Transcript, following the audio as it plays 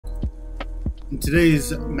In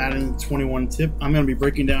today's Madden 21 tip, I'm going to be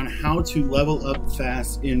breaking down how to level up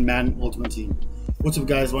fast in Madden Ultimate Team. What's up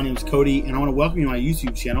guys, my name is Cody and I want to welcome you to my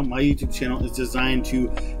YouTube channel. My YouTube channel is designed to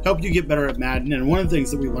help you get better at Madden, and one of the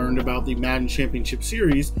things that we learned about the Madden Championship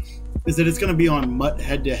Series is that it's going to be on MUT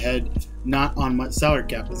head-to-head, not on MUT salary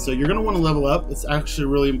cap. And so you're going to want to level up. It's actually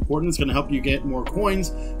really important. It's going to help you get more coins.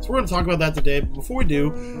 So we're going to talk about that today. But before we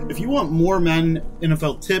do, if you want more Madden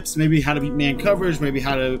NFL tips, maybe how to beat man coverage, maybe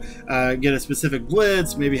how to get a specific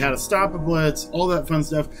blitz, maybe how to stop a blitz, all that fun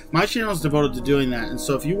stuff, my channel is devoted to doing that. And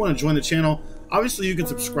so if you want to join the channel, obviously you can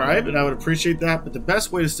subscribe and I would appreciate that, but the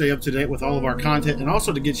best way to stay up to date with all of our content and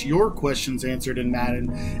also to get your questions answered in Madden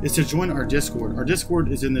is to join our Discord. Our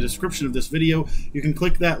Discord is in the description of this video. You can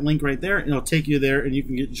click that link right there and it'll take you there and you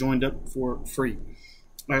can get joined up for free.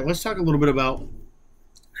 All right, let's talk a little bit about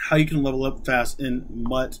how you can level up fast in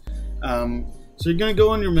MUT. So you're going to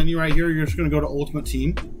go on your menu right here. You're just going to go to Ultimate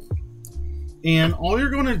Team. And all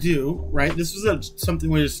you're going to do, right, this was something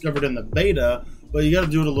we discovered in the beta, but you got to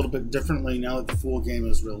do it a little bit differently now that the full game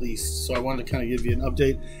is released. So I wanted to kind of give you an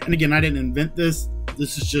update. And again, I didn't invent this.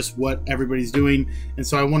 This is just what everybody's doing. And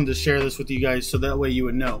so I wanted to share this with you guys so that way you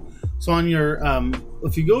would know. So on your,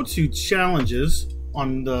 if you go to challenges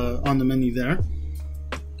on the menu there,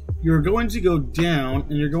 you're going to go down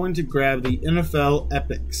and you're going to grab the NFL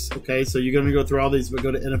Epics. Okay, so you're going to go through all these, but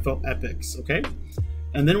go to NFL Epics. Okay.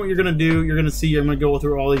 And then what you're going to do, you're going to see, I'm going to go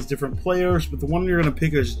through all these different players, but the one you're going to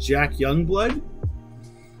pick is Jack Youngblood.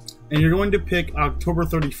 And you're going to pick October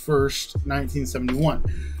 31st, 1971.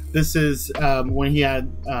 This is when he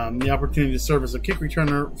had the opportunity to serve as a kick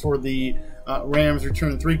returner for the Rams,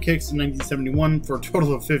 returning 3 kicks in 1971 for a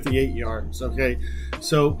total of 58 yards. Okay,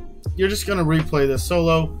 so you're just going to replay this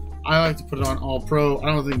solo. I like to put it on All Pro. I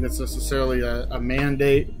don't think that's necessarily a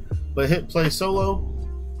mandate, but hit play solo.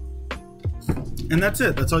 And that's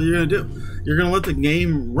it. That's all you're going to do. You're going to let the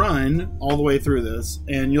game run all the way through this,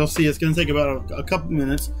 and you'll see it's going to take about a couple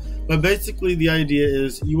minutes. But basically, the idea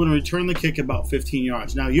is you want to return the kick about 15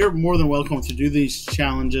 yards. Now, you're more than welcome to do these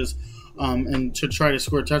challenges and to try to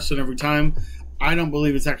score a touchdown every time. I don't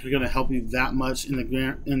believe it's actually going to help you that much in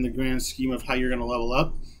the grand scheme of how you're going to level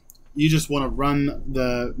up. You just want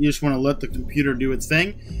to you just want to let the computer do its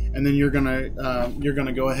thing, and then you're gonna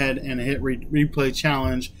go ahead and hit replay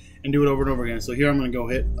challenge and do it over and over again. So here I'm gonna go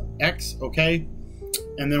hit X, okay,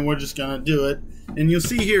 and then we're just gonna do it. And you'll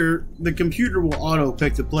see here the computer will auto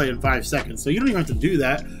pick the play in 5 seconds. So you don't even have to do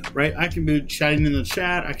that, right? I can be chatting in the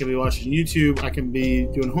chat, I can be watching YouTube, I can be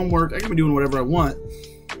doing homework, I can be doing whatever I want.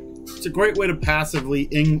 It's a great way to passively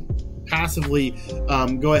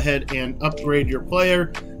go ahead and upgrade your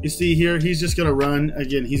player. You see here, he's just going to run.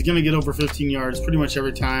 Again, he's going to get over 15 yards pretty much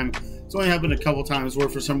every time. It's only happened a couple times where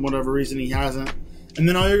for some whatever reason he hasn't. And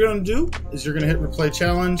then all you're going to do is you're going to hit replay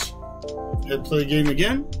challenge, hit play game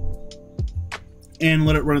again, and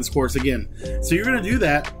let it run its course again. So you're going to do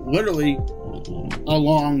that literally a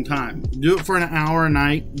long time. Do it for an hour a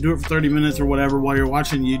night, do it for 30 minutes or whatever while you're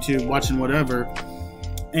watching YouTube, watching whatever.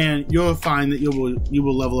 And you'll find that you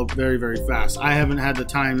will level up very, very fast. I haven't had the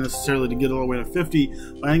time necessarily to get all the way to 50,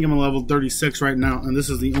 but I think I'm on level 36 right now, and this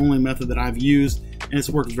is the only method that I've used, and it's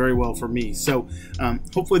worked very well for me. So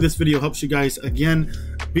hopefully this video helps you guys. Again,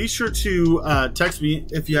 be sure to text me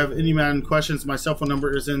if you have any Madden questions. My cell phone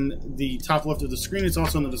number is in the top left of the screen. It's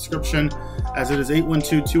also in the description, as it is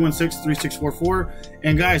 812-216-3644.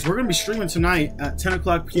 And guys, we're going to be streaming tonight at 10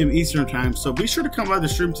 o'clock p.m. Eastern time, so be sure to come by the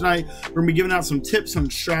stream tonight. We're going to be giving out some tips, some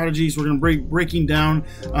strategies. We're going to be breaking down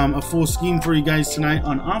a full scheme for you guys tonight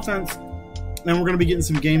on offense. And we're going to be getting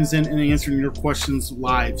some games in and answering your questions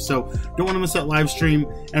live. So don't want to miss that live stream.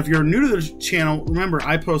 And if you're new to the channel, remember,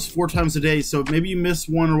 I post 4 times a day. So maybe you missed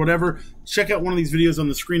one or whatever. Check out one of these videos on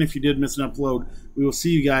the screen if you did miss an upload. We will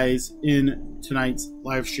see you guys in tonight's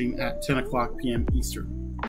live stream at 10 o'clock p.m. Eastern.